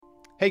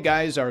Hey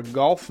guys, our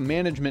golf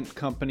management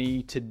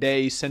company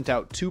today sent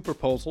out 2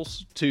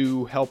 proposals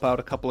to help out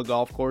a couple of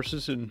golf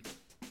courses in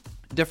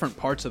different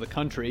parts of the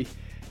country.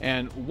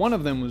 And one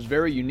of them was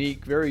very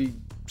unique, very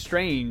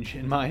strange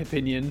in my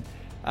opinion.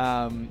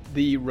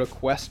 The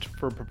request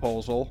for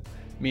proposal,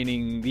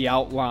 meaning the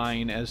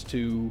outline as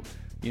to,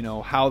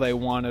 how they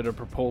wanted a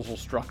proposal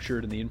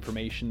structured and the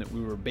information that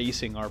we were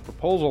basing our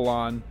proposal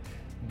on.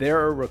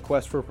 Their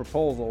request for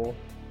proposal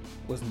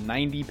was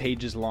 90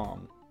 pages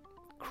long.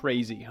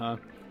 Crazy, huh?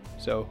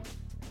 So,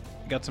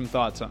 got some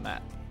thoughts on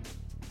that.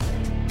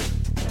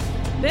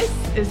 This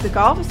is the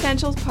Golf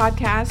Essentials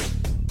Podcast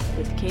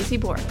with Casey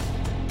Borg.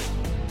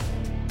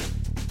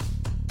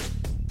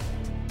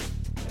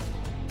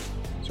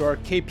 So our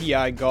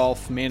KPI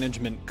Golf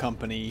Management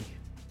Company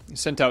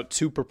sent out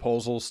 2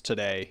 proposals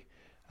today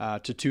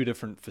to 2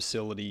 different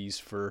facilities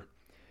for,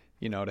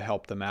 to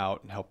help them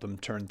out and help them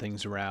turn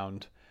things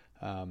around.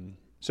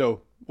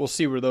 So we'll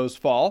see where those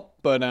fall.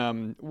 But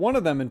one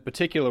of them in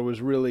particular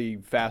was really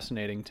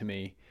fascinating to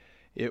me.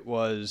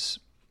 It's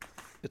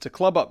a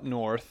club up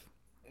north,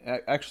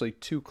 actually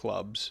 2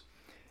 clubs,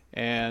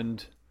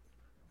 and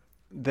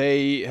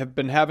they have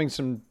been having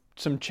some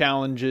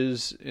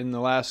challenges in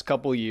the last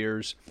couple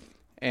years.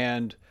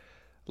 And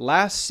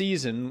last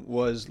season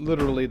was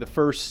literally the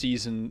first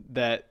season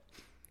that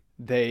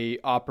they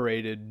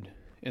operated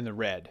in the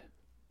red.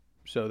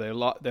 So they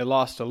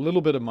lost a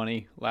little bit of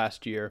money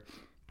last year.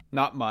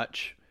 Not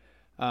much,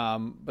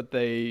 but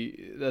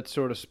that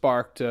sort of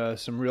sparked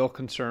some real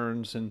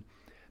concerns. And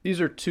these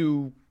are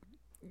 2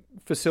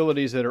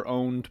 facilities that are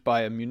owned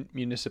by a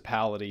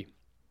municipality,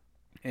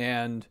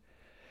 and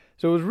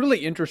so it was really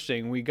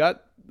interesting. We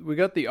got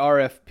the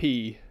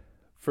RFP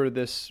for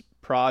this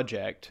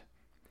project,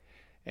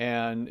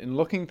 and in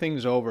looking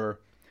things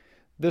over,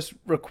 this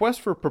request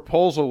for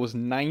proposal was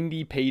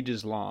 90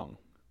 pages long.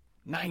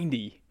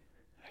 90.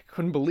 I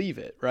couldn't believe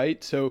it,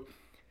 right? So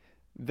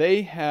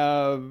they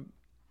have,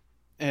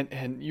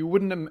 and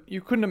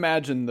you couldn't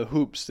imagine the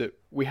hoops that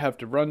we have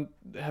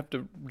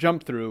to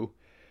jump through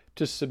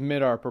to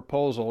submit our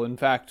proposal. In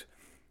fact,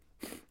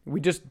 we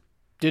just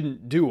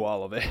didn't do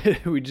all of it.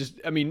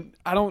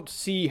 I don't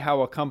see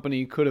how a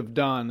company could have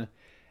done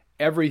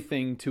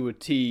everything to a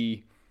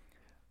T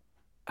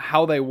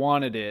how they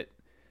wanted it,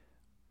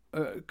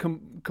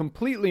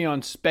 completely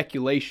on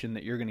speculation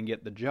that you're going to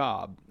get the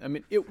job. I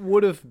mean, it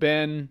would have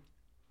been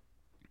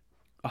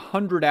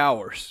 100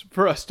 hours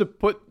for us to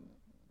put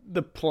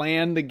the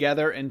plan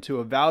together and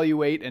to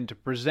evaluate and to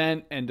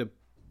present and to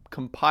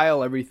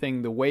compile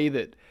everything the way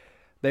that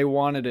they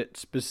wanted it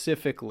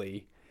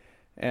specifically.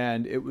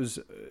 And it was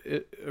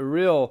a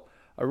real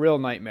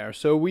nightmare.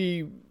 So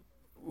we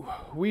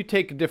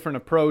take a different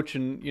approach,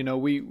 and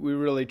we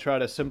really try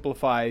to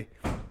simplify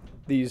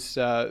these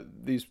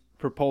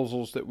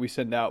proposals that we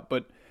send out.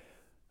 But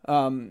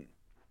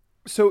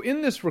so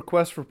in this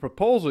request for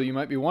proposal, you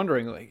might be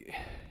wondering,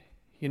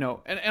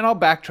 and I'll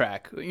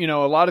backtrack.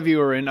 A lot of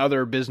you are in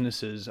other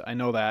businesses, I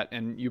know that,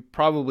 and you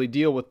probably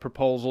deal with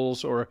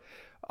proposals or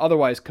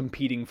otherwise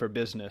competing for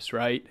business,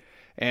 right?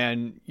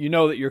 And you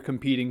know that you're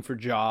competing for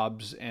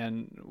jobs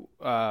and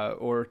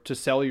or to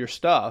sell your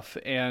stuff.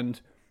 And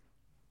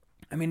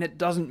I mean, it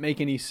doesn't make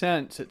any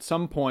sense at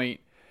some point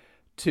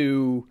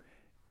to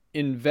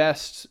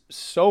invest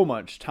so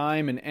much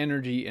time and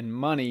energy and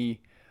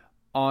money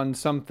on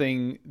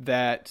something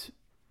that,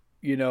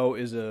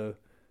 is a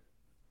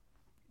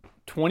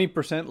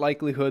 20%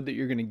 likelihood that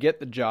you're going to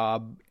get the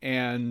job,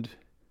 and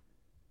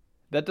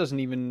that doesn't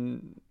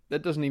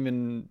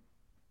even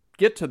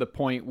get to the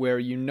point where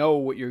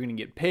what you're going to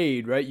get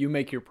paid, right? You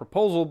make your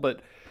proposal,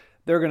 but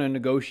they're going to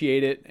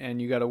negotiate it, and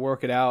you got to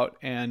work it out.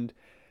 And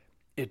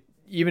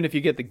even if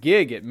you get the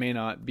gig, it may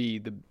not be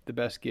the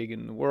best gig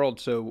in the world.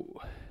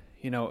 So,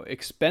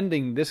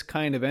 expending this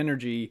kind of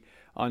energy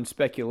on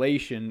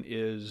speculation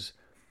is,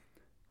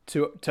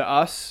 to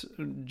us,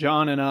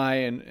 John and I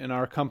and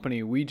our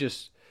company, we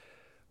just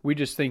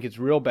think it's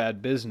real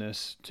bad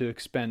business to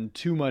expend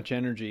too much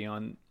energy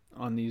on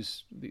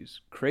these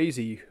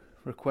crazy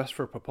requests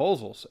for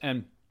proposals.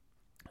 And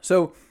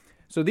so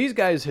these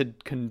guys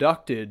had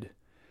conducted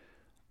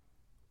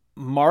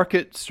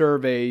market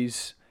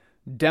surveys,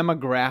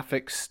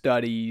 demographic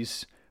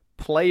studies,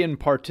 play and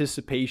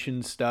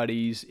participation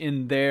studies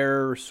in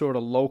their sort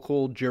of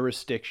local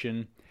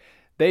jurisdiction.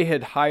 They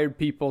had hired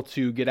people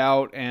to get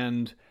out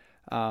and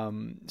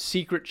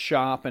secret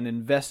shop and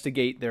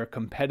investigate their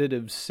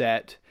competitive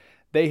set.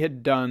 They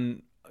had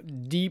done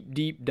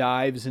deep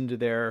dives into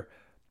their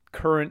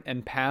current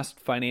and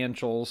past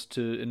financials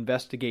to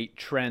investigate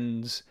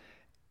trends,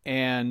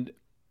 and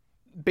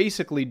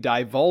basically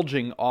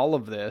divulging all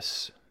of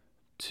this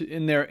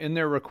in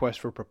their request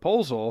for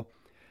proposal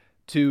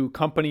to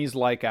companies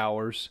like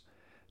ours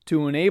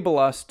to enable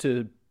us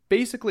to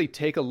basically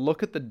take a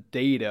look at the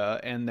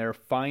data and their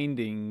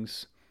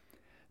findings,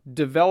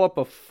 develop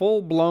a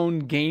full-blown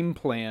game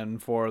plan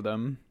for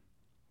them,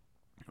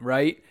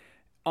 right,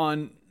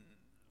 on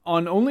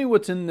on only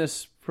what's in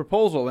this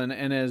proposal,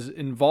 and as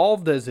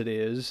involved as it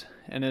is,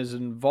 and as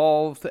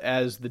involved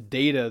as the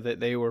data that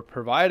they were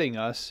providing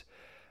us,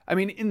 I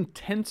mean,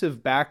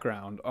 intensive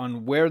background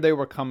on where they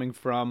were coming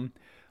from,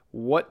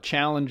 what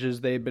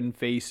challenges they've been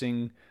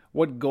facing,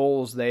 what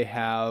goals they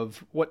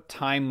have, what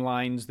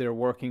timelines they're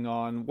working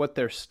on, what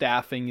their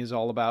staffing is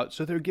all about.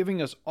 So they're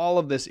giving us all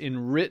of this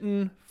in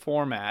written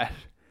format,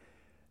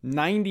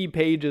 90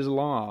 pages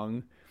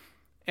long,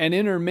 and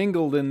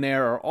intermingled in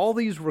there are all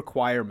these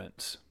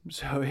requirements.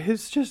 So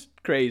it's just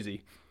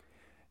crazy.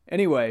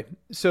 Anyway,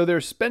 so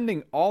they're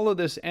spending all of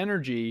this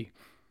energy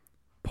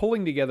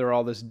pulling together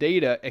all this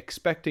data,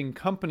 expecting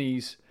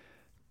companies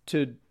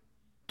to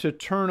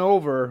turn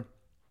over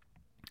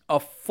a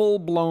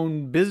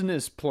full-blown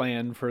business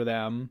plan for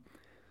them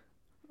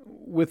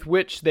with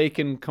which they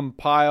can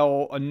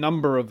compile a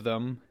number of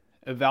them,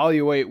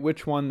 evaluate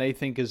which one they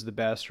think is the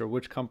best or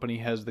which company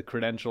has the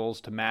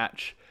credentials to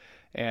match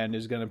and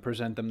is going to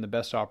present them the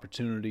best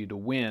opportunity to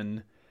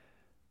win.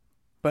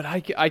 But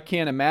I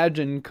can't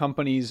imagine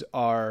companies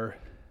are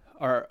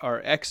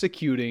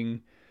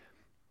executing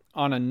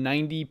on a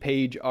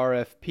 90-page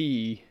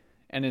RFP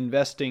and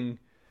investing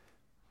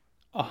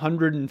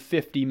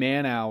 150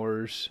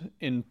 man-hours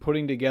in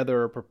putting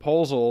together a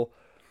proposal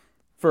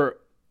for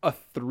a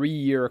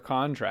 3-year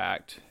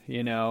contract,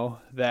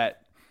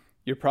 that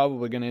you're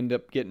probably going to end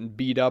up getting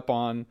beat up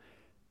on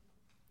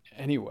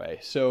anyway.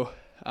 So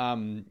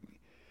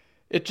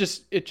it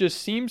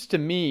just seems to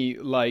me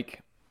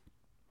like,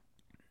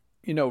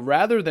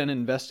 rather than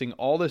investing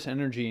all this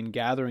energy in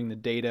gathering the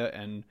data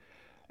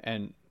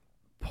and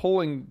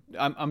pulling,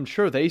 I'm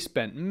sure they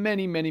spent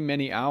many, many,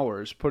 many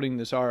hours putting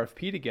this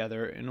RFP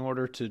together in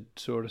order to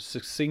sort of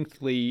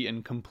succinctly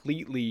and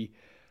completely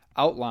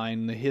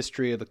outline the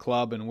history of the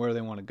club and where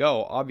they want to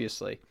go,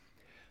 obviously.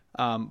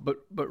 But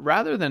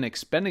rather than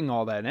expending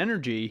all that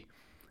energy,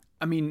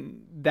 I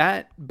mean,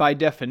 that by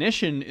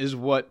definition is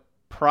what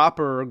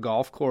proper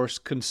golf course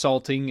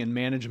consulting and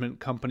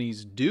management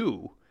companies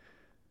do.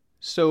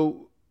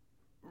 So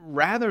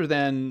rather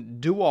than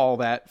do all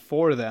that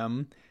for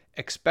them,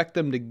 expect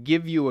them to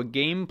give you a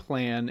game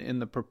plan in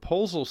the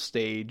proposal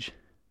stage,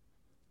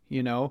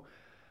 why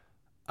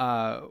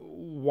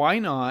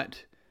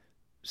not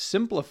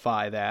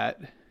simplify that?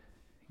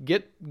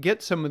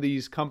 Get some of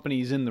these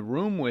companies in the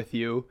room with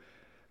you,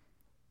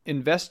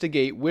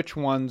 investigate which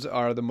ones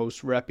are the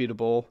most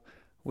reputable,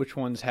 which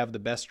ones have the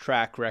best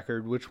track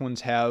record, which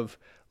ones have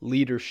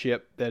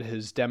leadership that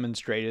has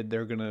demonstrated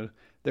they're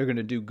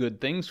gonna do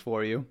good things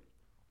for you.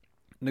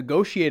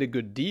 Negotiate a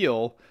good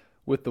deal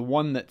with the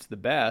one that's the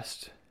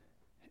best,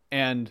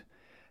 and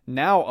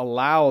now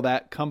allow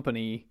that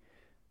company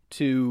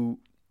to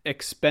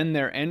expend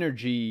their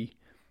energy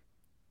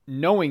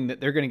knowing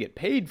that they're going to get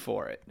paid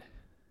for it.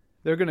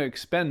 They're going to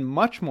expend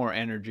much more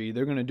energy.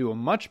 They're going to do a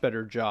much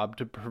better job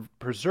to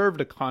preserve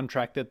the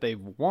contract that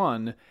they've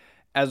won,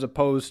 as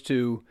opposed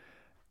to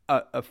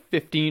a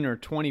 15 or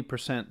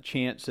 20%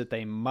 chance that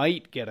they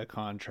might get a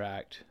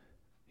contract.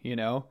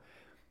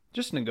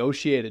 Just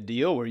negotiate a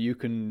deal where you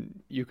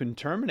can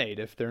terminate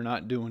if they're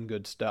not doing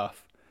good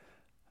stuff.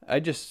 I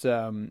just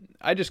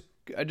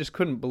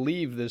couldn't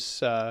believe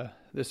this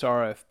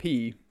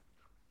RFP,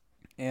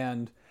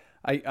 and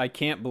I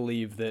can't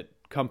believe that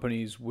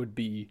companies would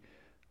be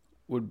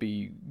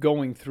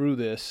going through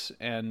this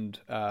and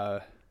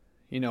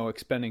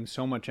expending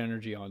so much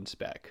energy on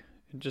spec.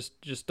 It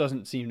just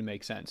doesn't seem to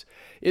make sense.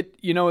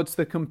 It's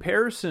the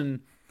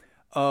comparison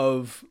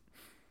of,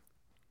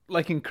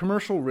 like, in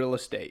commercial real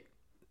estate.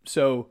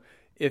 So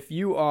if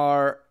you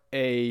are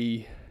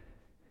a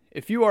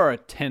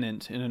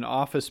tenant in an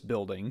office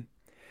building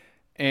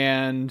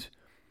and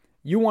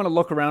you want to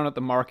look around at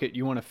the market,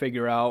 you want to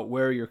figure out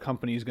where your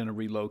company is going to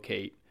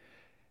relocate,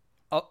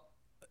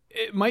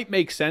 it might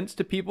make sense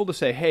to people to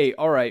say, hey,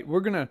 all right,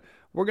 we're going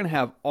to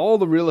have all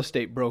the real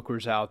estate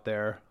brokers out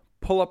there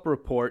pull up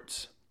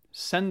reports,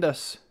 send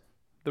us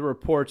the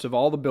reports of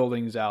all the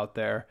buildings out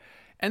there,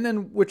 and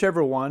then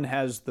whichever one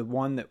has the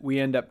one that we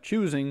end up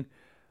choosing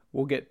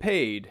will get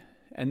paid.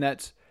 And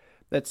that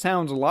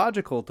sounds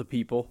logical to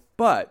people,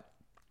 but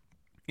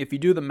if you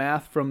do the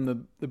math from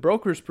the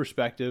broker's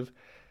perspective,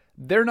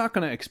 they're not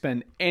going to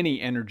expend any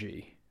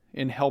energy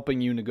in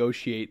helping you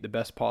negotiate the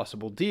best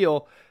possible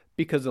deal,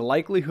 because the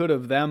likelihood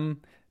of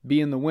them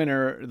being the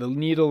winner, the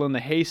needle in the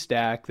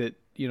haystack that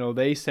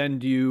they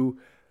send you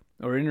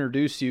or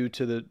introduce you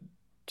to the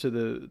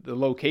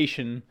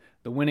location,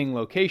 the winning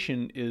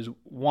location, is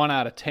 1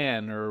 out of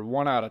 10 or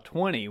 1 out of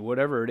 20,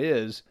 whatever it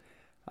is.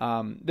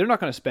 They're not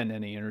going to spend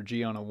any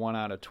energy on a 1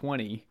 out of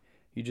 20.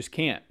 You just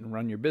can't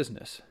run your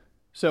business.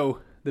 So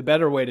the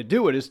better way to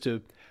do it is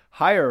to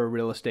hire a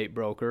real estate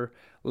broker,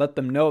 let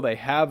them know they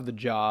have the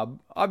job,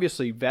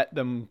 obviously vet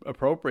them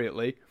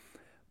appropriately,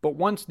 but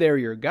once they're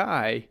your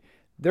guy,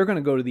 they're going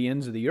to go to the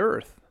ends of the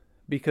earth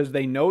because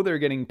they know they're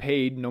getting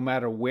paid no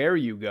matter where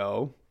you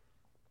go.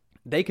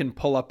 They can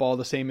pull up all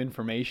the same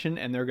information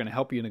and they're going to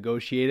help you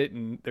negotiate it,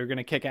 and they're going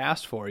to kick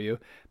ass for you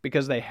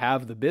because they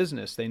have the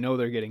business. They know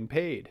they're getting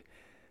paid.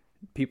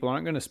 people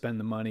aren't going to spend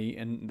the money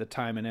and the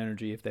time and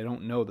energy if they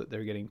don't know that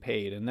they're getting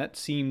paid. And that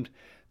seemed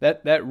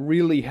that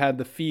really had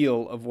the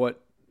feel of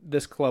what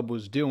this club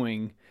was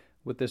doing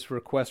with this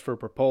request for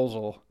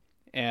proposal.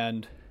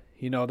 And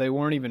they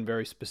weren't even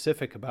very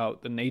specific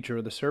about the nature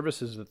of the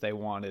services that they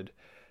wanted.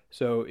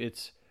 So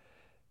it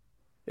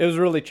was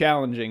really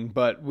challenging,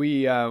 but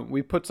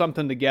we put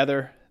something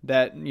together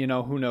that,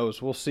 who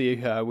knows, we'll see.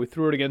 We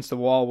threw it against the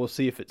wall. We'll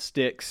see if it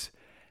sticks.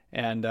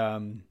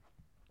 And,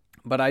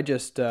 but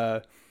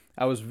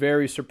I was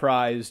very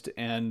surprised,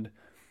 and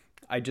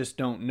I just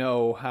don't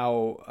know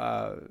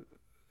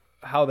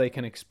how they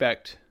can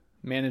expect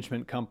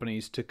management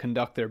companies to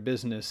conduct their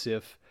business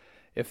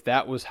if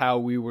that was how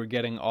we were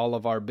getting all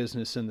of our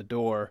business in the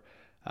door.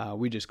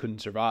 We just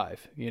couldn't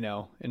survive,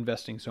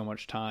 investing so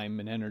much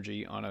time and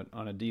energy on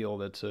a deal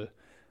that's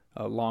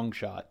a long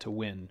shot to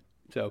win.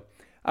 So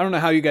I don't know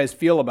how you guys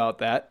feel about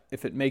that,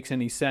 if it makes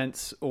any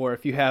sense, or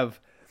if you have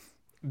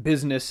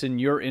business in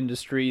your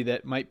industry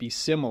that might be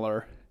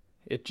similar.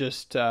 It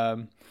just,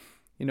 I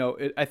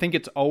think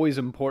it's always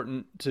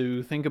important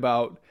to think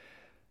about,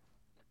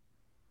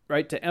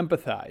 right, to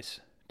empathize,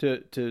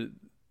 to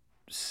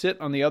sit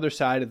on the other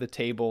side of the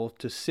table,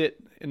 to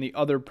sit in the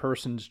other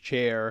person's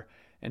chair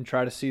and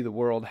try to see the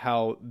world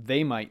how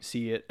they might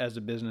see it as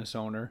a business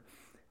owner.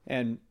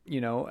 And,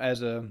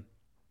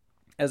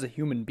 as a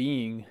human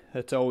being,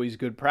 that's always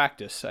good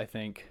practice, I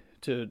think,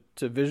 to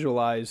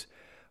visualize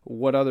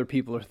what other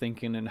people are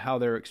thinking and how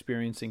they're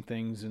experiencing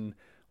things and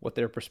what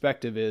their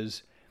perspective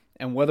is,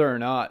 and whether or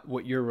not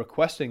what you're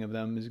requesting of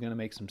them is going to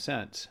make some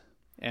sense.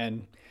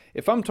 And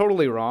if I'm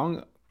totally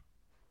wrong,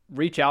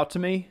 reach out to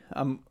me.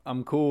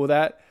 I'm cool with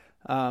that.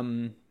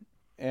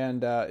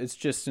 It's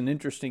just an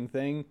interesting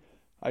thing.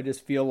 I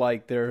just feel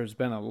like there has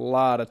been a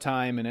lot of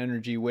time and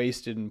energy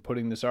wasted in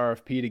putting this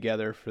RFP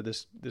together for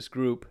this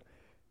group,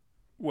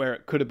 where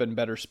it could have been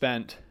better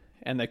spent,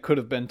 and they could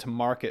have been to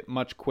market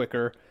much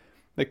quicker.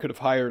 They could have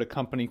hired a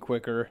company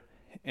quicker,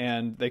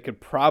 and they could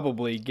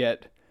probably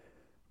get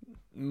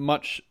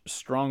much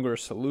stronger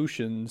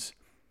solutions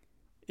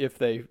if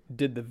they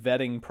did the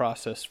vetting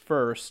process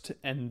first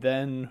and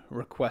then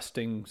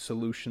requesting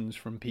solutions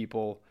from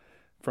people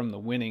from the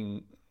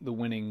winning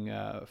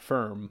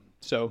firm.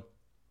 So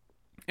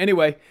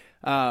anyway,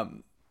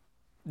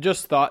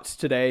 just thoughts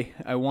today.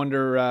 I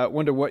wonder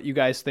what you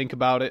guys think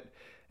about it,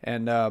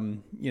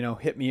 and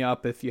hit me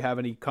up if you have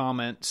any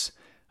comments.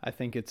 I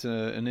think it's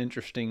an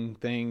interesting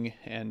thing,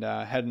 and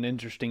had an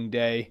interesting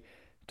day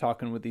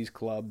talking with these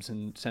clubs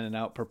and sending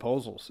out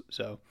proposals.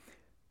 So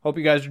hope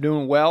you guys are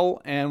doing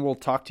well, and we'll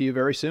talk to you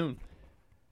very soon.